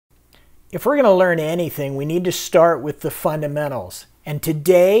If we're going to learn anything, we need to start with the fundamentals. And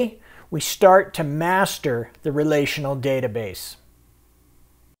today, we start to master the relational database.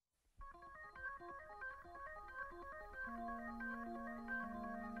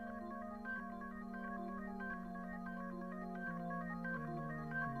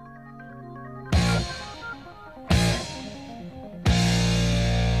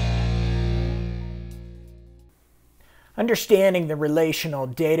 Understanding the relational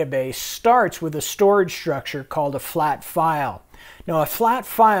database starts with a storage structure called a flat file. Now, a flat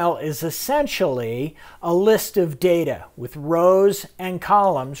file is essentially a list of data with rows and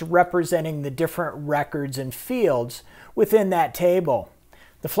columns representing the different records and fields within that table.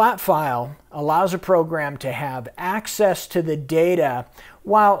 The flat file allows a program to have access to the data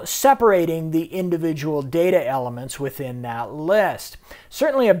while separating the individual data elements within that list.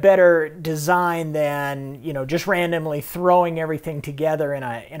 Certainly a better design than, just randomly throwing everything together in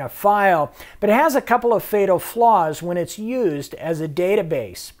a file, but it has a couple of fatal flaws when it's used as a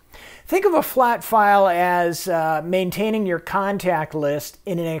database. Think of a flat file as maintaining your contact list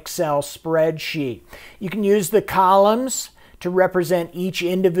in an Excel spreadsheet. You can use the columns to represent each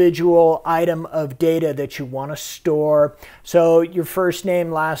individual item of data that you want to store. So your first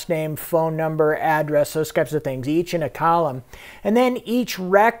name, last name, phone number, address, those types of things, each in a column. And then each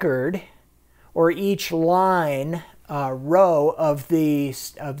record or each line, row of the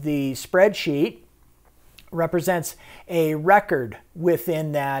spreadsheet represents a record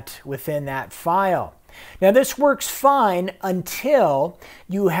within that file. Now, this works fine until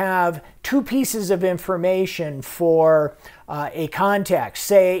you have two pieces of information for a contact.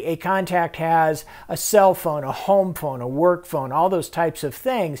 Say a contact has a cell phone, a home phone, a work phone, all those types of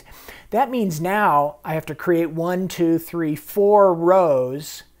things. That means now I have to create 1, 2, 3, 4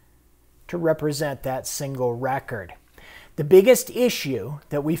 rows to represent that single record. The biggest issue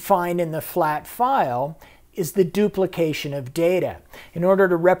that we find in the flat file is the duplication of data. In order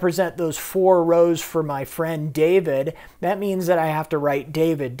to represent those 4 rows for my friend David, that means that I have to write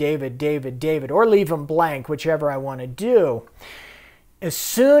David, David, David, David, or leave them blank, whichever I want to do. As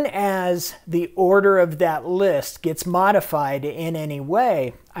soon as the order of that list gets modified in any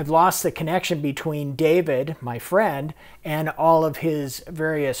way, I've lost the connection between David, my friend, and all of his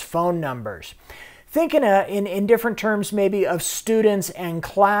various phone numbers. Think in different terms maybe of students and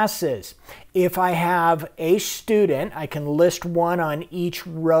classes. If I have a student, I can list one on each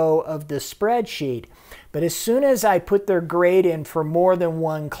row of the spreadsheet. But as soon as I put their grade in for more than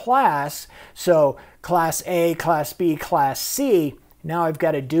one class, so class A, class B, class C, now I've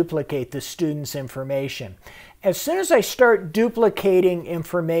got to duplicate the student's information. As soon as I start duplicating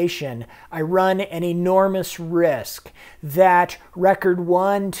information, I run an enormous risk that record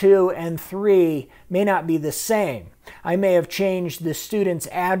 1, 2, and 3 may not be the same. I may have changed the student's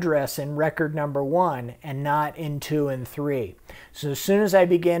address in record number 1 and not in 2 and 3. So as soon as I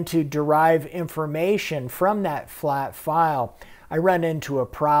begin to derive information from that flat file, I run into a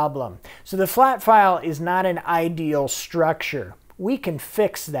problem. So the flat file is not an ideal structure. We can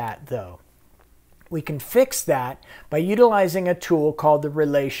fix that though. We can fix that by utilizing a tool called the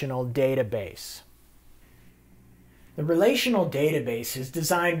relational database. The relational database is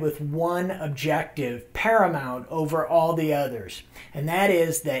designed with one objective paramount over all the others, and that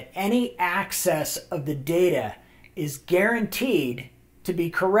is that any access of the data is guaranteed to be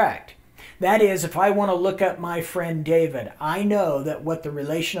correct. That is, if I want to look up my friend David, I know that what the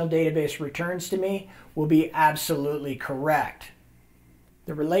relational database returns to me will be absolutely correct.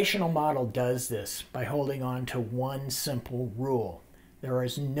 The relational model does this by holding on to one simple rule. There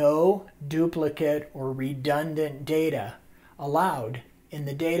is no duplicate or redundant data allowed in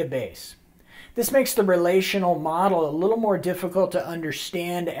the database. This makes the relational model a little more difficult to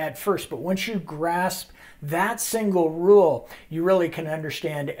understand at first, but once you grasp that single rule, you really can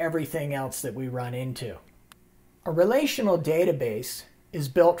understand everything else that we run into. A relational database is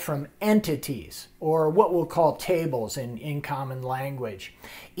built from entities, or what we'll call tables in common language.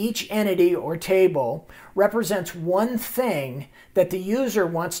 Each entity or table represents one thing that the user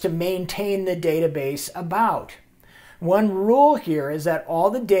wants to maintain the database about. One rule here is that all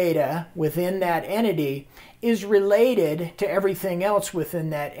the data within that entity is related to everything else within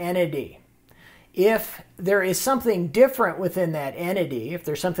that entity. If there is something different within that entity, if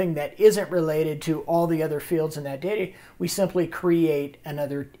there's something that isn't related to all the other fields in that data, we simply create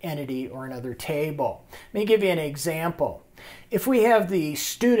another entity or another table. Let me give you an example. If we have the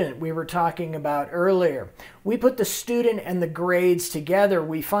student we were talking about earlier, we put the student and the grades together,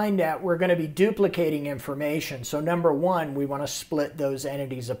 we find out we're going to be duplicating information. So number one, we want to split those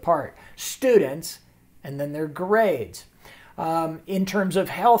entities apart. Students and then their grades. In terms of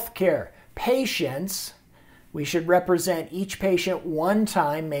healthcare, patients, we should represent each patient one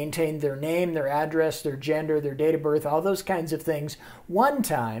time, maintain their name, their address, their gender, their date of birth, all those kinds of things one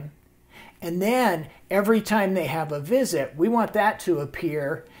time. And then every time they have a visit, we want that to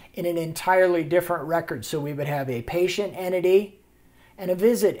appear in an entirely different record. So we would have a patient entity and a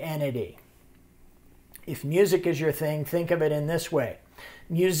visit entity. If music is your thing, think of it in this way.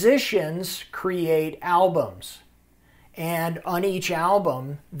 Musicians create albums. And on each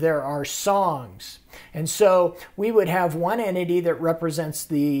album, there are songs. And so we would have one entity that represents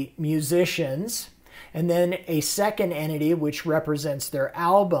the musicians, and then a second entity which represents their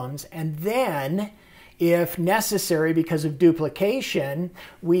albums. And then, if necessary, because of duplication,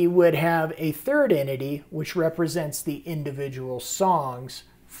 we would have a third entity which represents the individual songs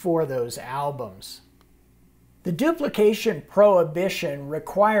for those albums. The duplication prohibition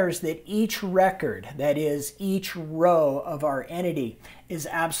requires that each record, that is, each row of our entity, is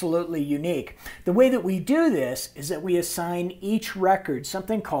absolutely unique. The way that we do this is that we assign each record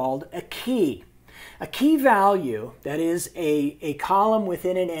something called a key. A key value, that is a column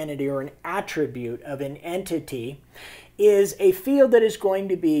within an entity or an attribute of an entity, is a field that is going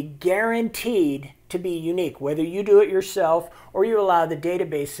to be guaranteed to be unique, whether you do it yourself or you allow the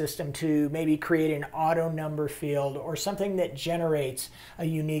database system to maybe create an auto number field or something that generates a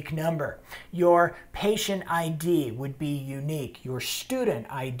unique number. Your patient ID would be unique. Your student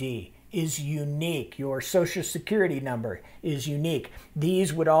ID is unique. Your social security number is unique.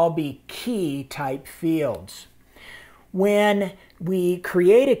 These would all be key type fields. When we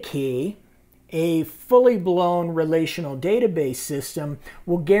create a key, a fully blown relational database system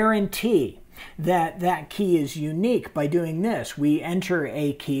will guarantee that that key is unique by doing this. We enter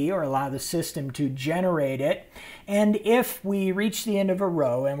a key or allow the system to generate it, and if we reach the end of a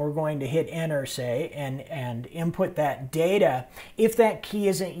row and we're going to hit enter, say, and input that data, if that key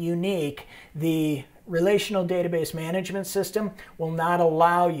isn't unique, the relational database management system will not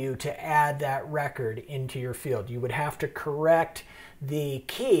allow you to add that record into your field. You would have to correct the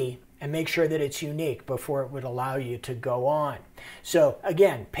key and make sure that it's unique before it would allow you to go on. So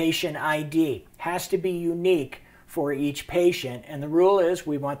again, patient ID has to be unique for each patient, and the rule is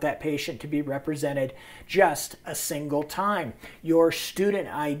we want that patient to be represented just a single time. Your student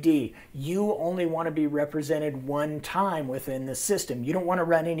ID, you only want to be represented one time within the system. You don't want to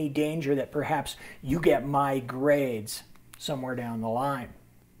run any danger that perhaps you get my grades somewhere down the line.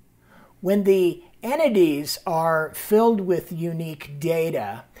 When the entities are filled with unique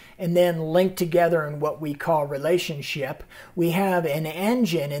data and then linked together in what we call relationship, we have an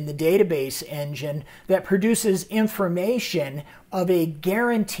engine in the database engine that produces information of a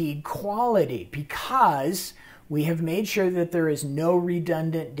guaranteed quality because we have made sure that there is no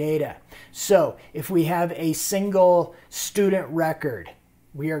redundant data. So if we have a single student record,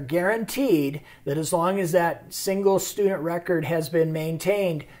 we are guaranteed that as long as that single student record has been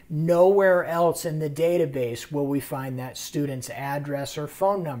maintained, nowhere else in the database will we find that student's address or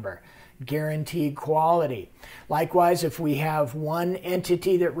phone number. Guaranteed quality. Likewise, if we have one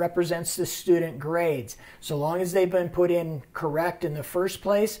entity that represents the student grades, so long as they've been put in correct in the first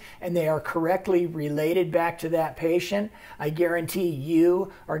place and they are correctly related back to that patient, I guarantee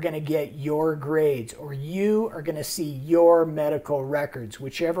you are going to get your grades or you are going to see your medical records,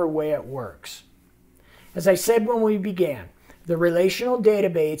 whichever way it works. As I said when we began, the relational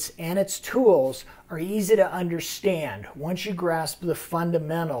database and its tools are easy to understand once you grasp the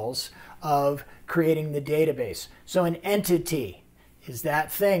fundamentals of creating the database. So an entity is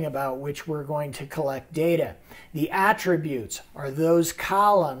that thing about which we're going to collect data. The attributes are those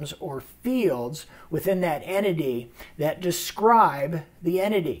columns or fields within that entity that describe the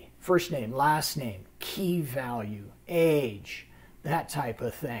entity. First name, last name, key value, age, that type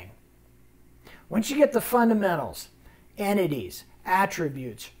of thing. Once you get the fundamentals, entities,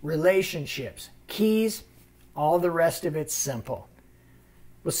 attributes, relationships, keys, all the rest of it's simple.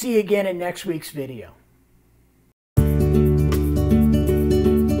 We'll see you again in next week's video.